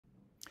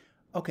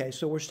Okay,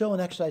 so we're still in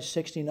exercise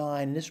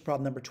 69, and this is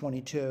problem number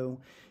 22.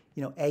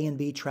 A and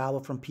B travel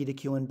from P to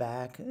Q and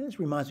back. This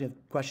reminds me of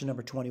question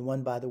number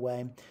 21, by the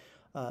way.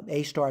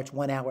 A starts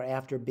 1 hour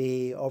after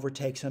B,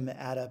 overtakes him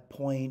at a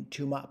point,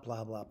 blah,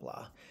 blah,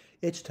 blah.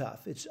 It's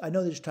tough. I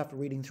know that it's tough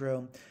reading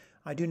through.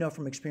 I do know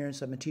from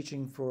experience, I've been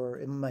teaching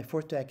in my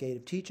fourth decade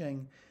of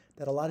teaching,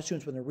 that a lot of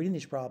students, when they're reading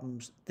these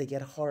problems, they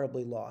get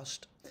horribly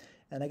lost.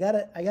 And I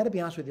gotta be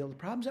honest with you, the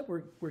problems that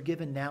we're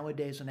given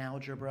nowadays in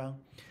algebra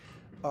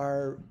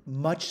are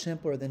much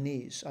simpler than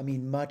these. I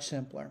mean, much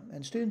simpler.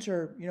 And students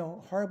are,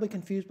 horribly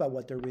confused by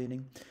what they're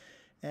reading.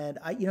 And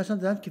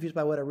sometimes I'm confused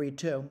by what I read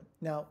too.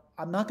 Now,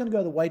 I'm not going to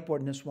go to the whiteboard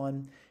in this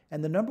one.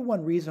 And the number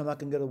one reason I'm not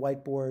going to go to the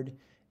whiteboard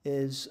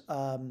is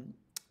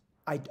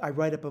I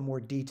write up a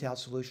more detailed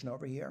solution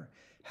over here.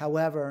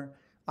 However,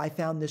 I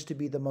found this to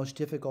be the most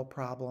difficult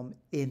problem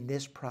in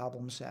this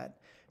problem set.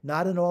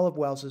 Not in all of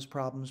Wells's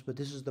problems, but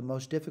this is the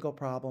most difficult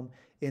problem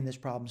in this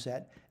problem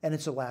set, and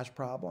it's the last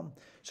problem.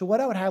 So what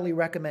I would highly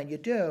recommend you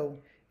do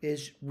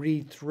is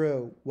read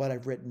through what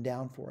I've written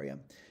down for you.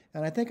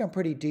 And I think I'm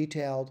pretty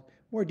detailed,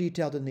 more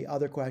detailed than the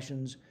other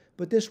questions,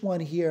 but this one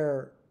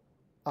here,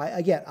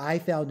 I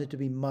found it to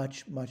be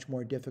much, much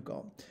more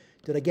difficult.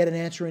 Did I get an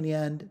answer in the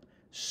end?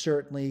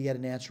 Certainly you get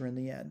an answer in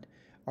the end.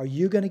 Are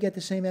you going to get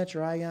the same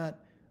answer I got?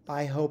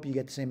 I hope you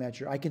get the same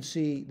answer. I can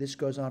see this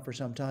goes on for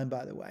some time,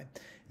 by the way.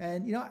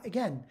 And,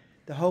 again,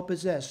 the hope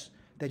is this,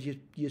 that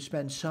you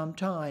spend some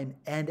time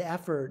and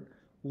effort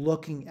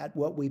looking at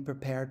what we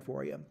prepared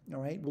for you,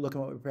 all right? We're looking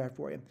at what we prepared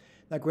for you.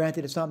 Now,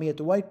 granted, it's not me at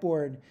the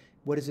whiteboard.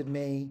 What is it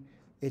me?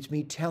 It's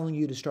me telling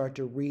you to start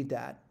to read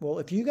that. Well,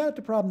 if you got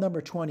to problem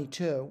number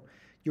 22,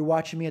 you're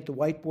watching me at the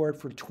whiteboard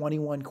for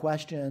 21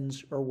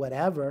 questions or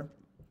whatever,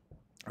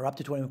 or up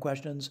to 21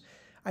 questions,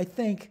 I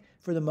think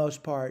for the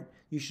most part,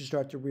 you should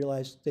start to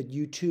realize that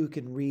you too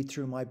can read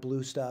through my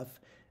blue stuff.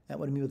 And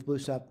what I mean with blue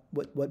stuff,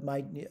 what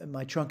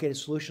my truncated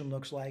solution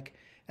looks like.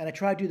 And I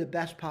try to do the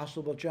best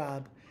possible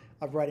job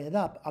of writing it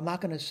up. I'm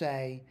not going to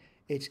say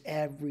it's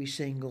every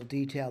single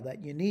detail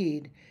that you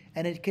need.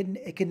 And it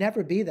can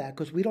never be that,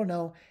 because we don't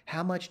know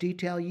how much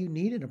detail you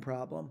need in a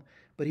problem.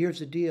 But here's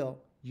the deal.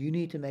 You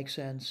need to make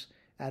sense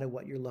out of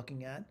what you're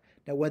looking at.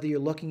 Now, whether you're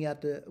looking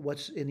at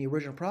what's in the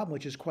original problem,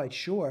 which is quite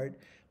short,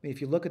 I mean,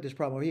 if you look at this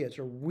problem over here, it's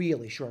a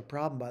really short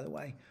problem, by the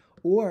way,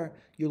 or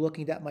you're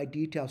looking at my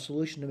detailed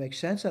solution to make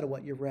sense out of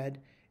what you've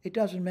read, it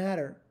doesn't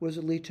matter. What does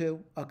it lead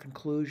to? A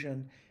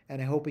conclusion, and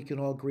I hope we can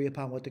all agree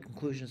upon what the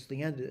conclusion is at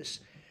the end of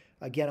this.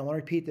 Again, I want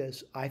to repeat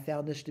this. I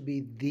found this to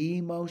be the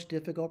most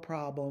difficult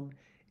problem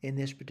in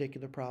this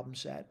particular problem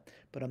set,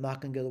 but I'm not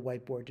going to go to the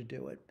whiteboard to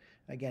do it.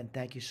 Again,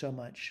 thank you so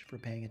much for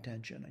paying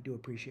attention. I do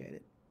appreciate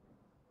it.